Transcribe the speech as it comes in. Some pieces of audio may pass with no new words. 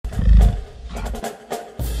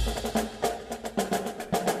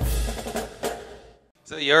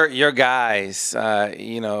Your guys,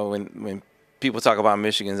 when people talk about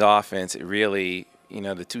Michigan's offense, it really,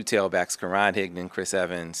 the two tailbacks, Karan, Higdon, Chris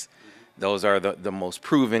Evans, those are the most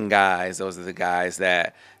proven guys. Those are the guys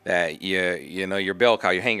that your bell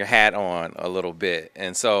cow, you hang your hat on a little bit.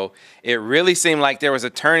 And so it really seemed like there was a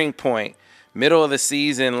turning point middle of the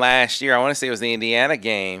season last year. I want to say it was the Indiana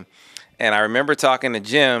game. And I remember talking to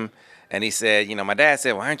Jim, and he said, my dad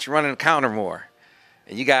said, why aren't you running the counter more?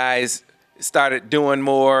 And you guys started doing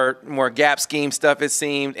more gap scheme stuff, it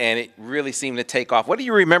seemed, and it really seemed to take off. What do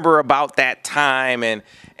you remember about that time and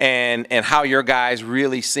how your guys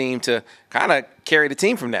really seemed to kind of carry the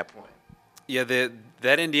team from that point? Yeah,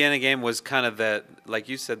 that Indiana game was kind of that, like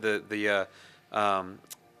you said, the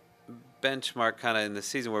benchmark kind of in the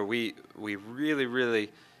season where we really,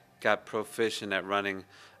 really got proficient at running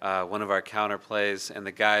one of our counter plays, and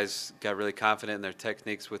the guys got really confident in their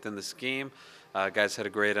techniques within the scheme. Guys had a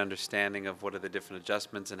great understanding of what are the different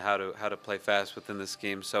adjustments and how to play fast within the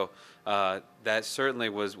scheme. So that certainly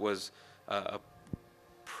was a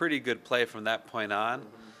pretty good play from that point on.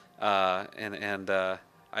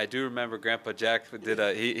 I do remember Grandpa Jack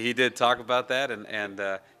he did talk about that,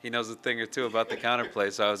 and he knows a thing or two about the counterplay.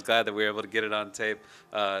 So I was glad that we were able to get it on tape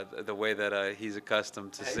the way that he's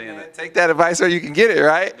accustomed to seeing it. Take that advice so you can get it,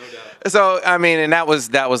 right? No doubt. So and that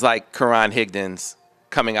was like Karan Higdon's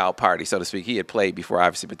coming out party, so to speak. He had played before,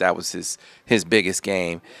 obviously, but that was his biggest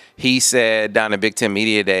game. He said down in Big Ten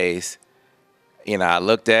Media Days, I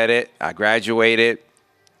looked at it, I graduated,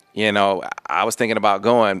 I was thinking about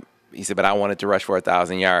going. He said, but I wanted to rush for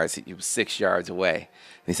 1,000 yards. He was 6 yards away.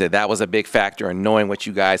 And he said that was a big factor in knowing what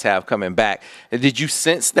you guys have coming back. Did you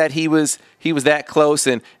sense that he was that close,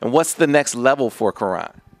 and what's the next level for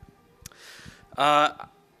Karan?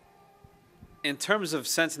 In terms of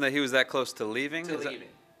sensing that he was that close to leaving?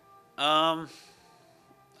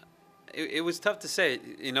 It was tough to say,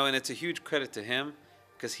 and it's a huge credit to him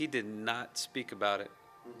because he did not speak about it.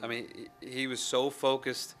 I mean, he was so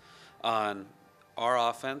focused on our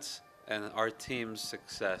offense and our team's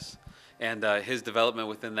success and his development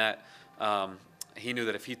within that. He knew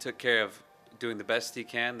that if he took care of doing the best he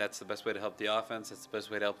can, that's the best way to help the offense. That's the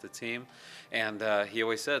best way to help the team. And he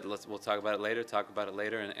always said, we'll talk about it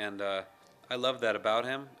later. And I love that about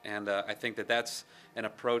him. And I think that that's an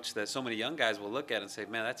approach that so many young guys will look at and say,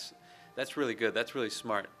 man, that's really good. That's really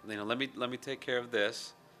smart. Let me take care of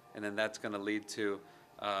this, and then that's going to lead to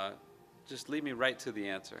just lead me right to the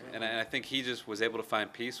answer. And I think he just was able to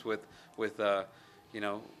find peace with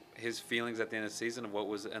his feelings at the end of the season of what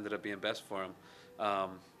ended up being best for him.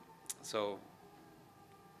 So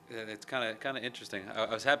it's kind of interesting.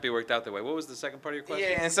 I was happy it worked out that way. What was the second part of your question?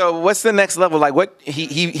 Yeah, and so what's the next level? Like, what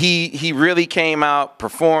he really came out,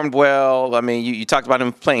 performed well. I mean, you talked about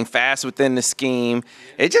him playing fast within the scheme.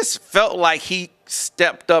 It just felt like he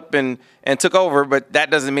stepped up and took over, but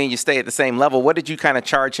that doesn't mean you stay at the same level. What did you kind of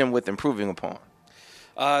charge him with improving upon?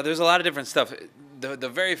 There's a lot of different stuff. The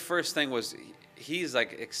very first thing was he's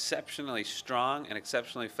like exceptionally strong and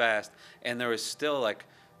exceptionally fast, and there was still like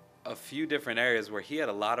a few different areas where he had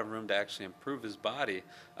a lot of room to actually improve his body,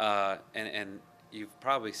 and you've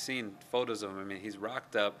probably seen photos of him. I mean, he's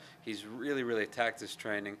rocked up. He's really, really attacked his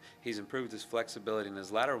training. He's improved his flexibility and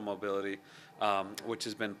his lateral mobility, which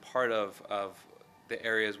has been part of the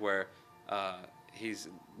areas where he's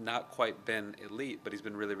not quite been elite, but he's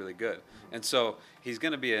been really, really good. And so he's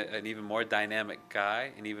going to be an even more dynamic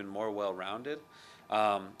guy and even more well-rounded.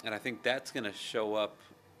 And I think that's going to show up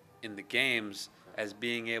in the games as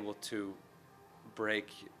being able to break,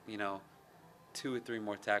 2 or 3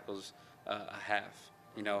 more tackles a half,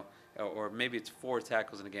 or maybe it's 4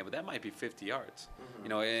 tackles in a game, but that might be 50 yards,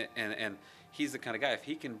 and he's the kind of guy, if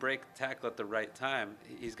he can break tackle at the right time,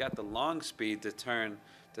 he's got the long speed to turn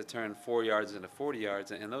 4 yards into 40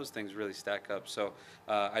 yards, and those things really stack up. So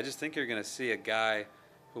I just think you're going to see a guy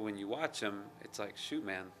who, when you watch him, it's like, shoot,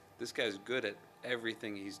 man, this guy's good at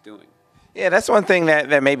everything he's doing. Yeah, that's one thing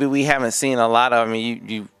that maybe we haven't seen a lot of. I mean,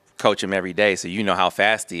 you coach him every day, so you know how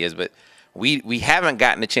fast he is, but we haven't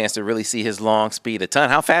gotten a chance to really see his long speed a ton.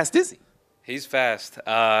 How fast is he? He's fast.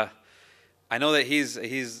 I know that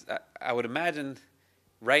he's I would imagine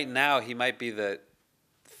right now he might be the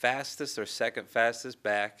fastest or second fastest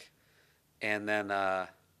back. And then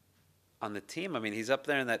on the team, I mean, he's up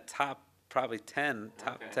there in that top probably 10,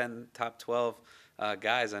 top 10, top 12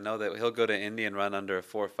 guys. I know that he'll go to Indy and run under a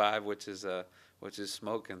 4.5, which is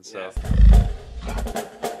smoking. So. Yes.